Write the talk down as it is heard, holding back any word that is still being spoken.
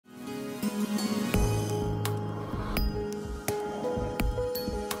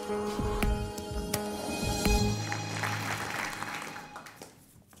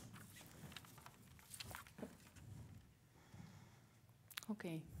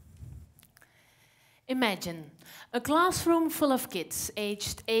Imagine a classroom full of kids,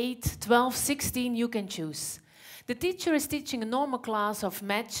 aged 8, 12, 16, you can choose. The teacher is teaching a normal class of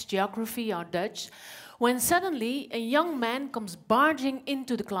maths, geography or Dutch, when suddenly a young man comes barging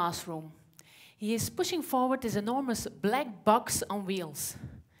into the classroom. He is pushing forward this enormous black box on wheels.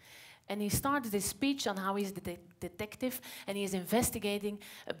 And he started his speech on how he's the detective and he is investigating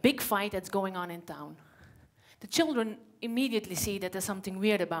a big fight that's going on in town. The children immediately see that there's something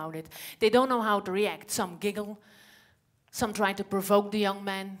weird about it. They don't know how to react. Some giggle, some try to provoke the young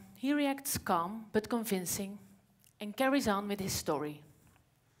man. He reacts calm but convincing and carries on with his story.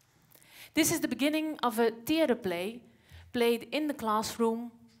 This is the beginning of a theater play played in the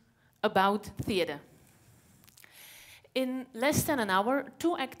classroom about theater. In less than an hour,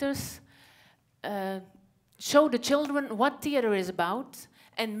 2 actors show the children what theater is about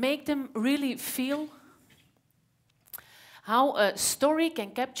and make them really feel how a story can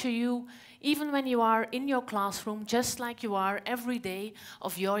capture you even when you are in your classroom, just like you are every day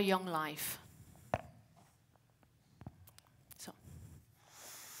of your young life. So,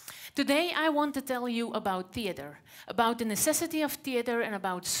 today I want to tell you about theater, about the necessity of theater and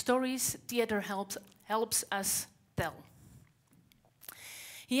about stories theater helps us tell.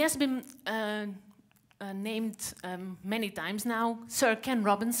 He has been named many times now, Sir Ken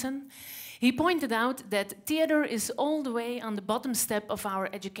Robinson. He pointed out that theater is all the way on the bottom step of our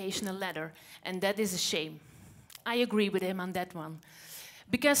educational ladder, and that is a shame. I agree with him on that one.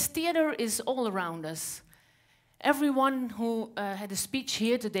 Because theater is all around us. Everyone who had a speech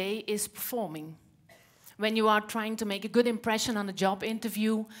here today is performing. When you are trying to make a good impression on a job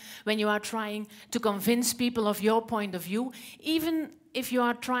interview, when you are trying to convince people of your point of view, even if you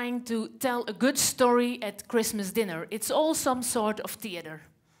are trying to tell a good story at Christmas dinner, it's all some sort of theater.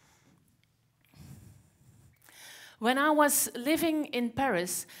 When I was living in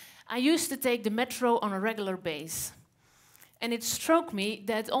Paris, I used to take the metro on a regular basis. And it struck me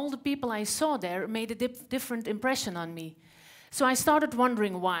that all the people I saw there made a different impression on me. So I started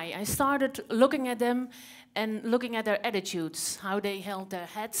wondering why. I started looking at them and looking at their attitudes, how they held their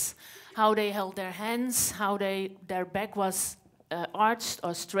heads, how they held their hands, how their back was arched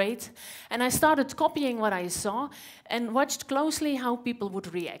or straight. And I started copying what I saw and watched closely how people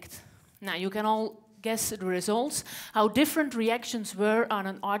would react. Now, you can all guess the results, how different reactions were on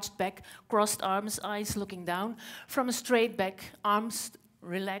an arched back, crossed arms, eyes looking down, from a straight back, arms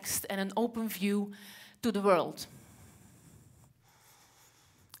relaxed, and an open view to the world.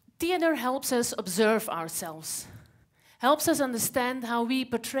 Theater helps us observe ourselves, helps us understand how we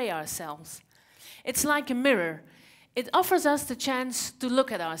portray ourselves. It's like a mirror. It offers us the chance to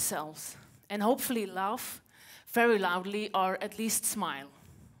look at ourselves and hopefully laugh very loudly or at least smile.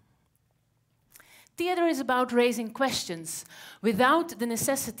 Theater is about raising questions without the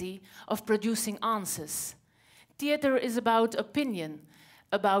necessity of producing answers. Theater is about opinion,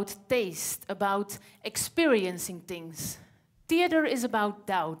 about taste, about experiencing things. Theater is about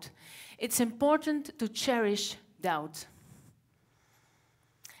doubt. It's important to cherish doubt.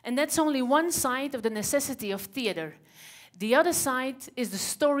 And that's only one side of the necessity of theater. The other side is the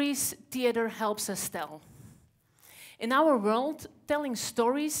stories theater helps us tell. In our world, telling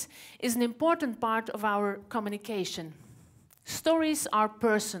stories is an important part of our communication. Stories are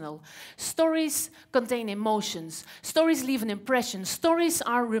personal. Stories contain emotions. Stories leave an impression. Stories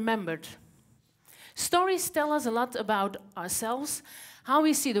are remembered. Stories tell us a lot about ourselves, how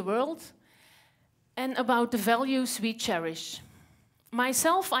we see the world, and about the values we cherish.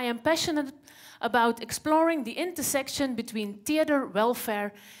 Myself, I am passionate about exploring the intersection between theater,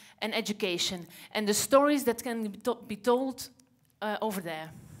 welfare, and education, and the stories that can be told over there.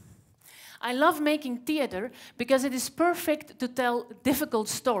 I love making theater because it is perfect to tell difficult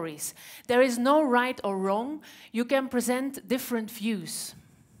stories. There is no right or wrong. You can present different views.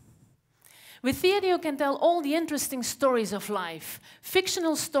 With theater, you can tell all the interesting stories of life,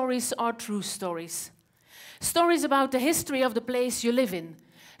 fictional stories or true stories. Stories about the history of the place you live in,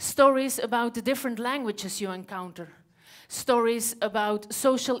 stories about the different languages you encounter, stories about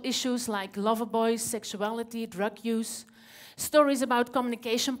social issues like lover boys, sexuality, drug use, stories about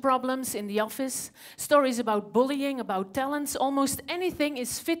communication problems in the office, stories about bullying, about talents. Almost anything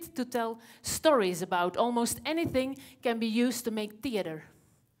is fit to tell stories about. Almost anything can be used to make theater.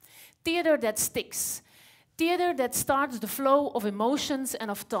 Theater that sticks. Theater that starts the flow of emotions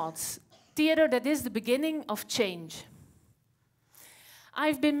and of thoughts. Theater that is the beginning of change.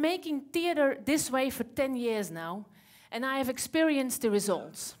 I've been making theater this way for 10 years now, and I have experienced the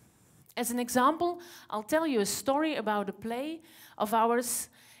results. As an example, I'll tell you a story about a play of ours.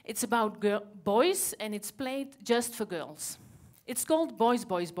 It's about boys, and it's played just for girls. It's called Boys,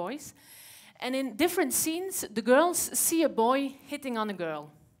 Boys, Boys. And in different scenes, the girls see a boy hitting on a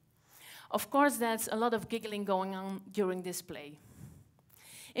girl. Of course, there's a lot of giggling going on during this play.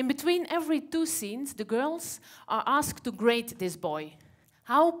 In between every 2 scenes, the girls are asked to grade this boy.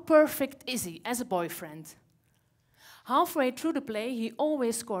 How perfect is he as a boyfriend? Halfway through the play, he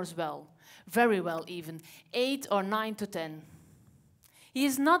always scores well, very well even, 8 or 9 to 10. He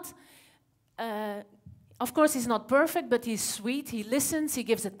is not, of course he's not perfect, but he's sweet, he listens, he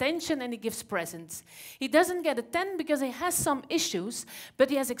gives attention, and he gives presents. He doesn't get a 10 because he has some issues, but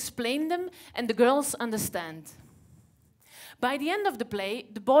he has explained them, and the girls understand. By the end of the play,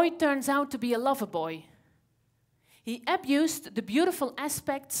 the boy turns out to be a lover boy. He abused the beautiful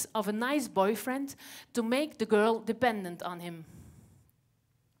aspects of a nice boyfriend to make the girl dependent on him.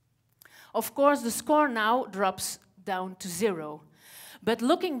 Of course, the score now drops down to 0. But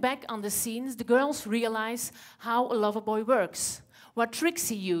looking back on the scenes, the girls realize how a lover boy works, what tricks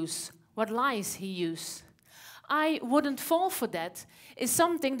he uses, what lies he uses. I wouldn't fall for that is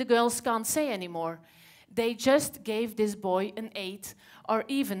something the girls can't say anymore. They just gave this boy an 8 or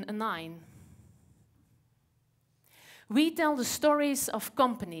even a 9. We tell the stories of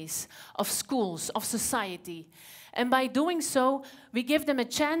companies, of schools, of society. And by doing so, we give them a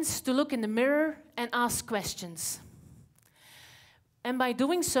chance to look in the mirror and ask questions. And by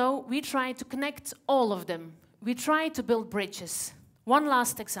doing so, we try to connect all of them. We try to build bridges. One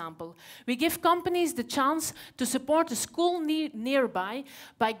last example. We give companies the chance to support a school nearby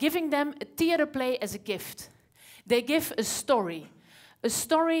by giving them a theater play as a gift. They give a story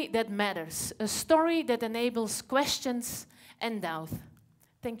that matters, a story that enables questions and doubt.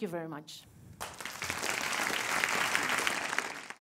 Thank you very much.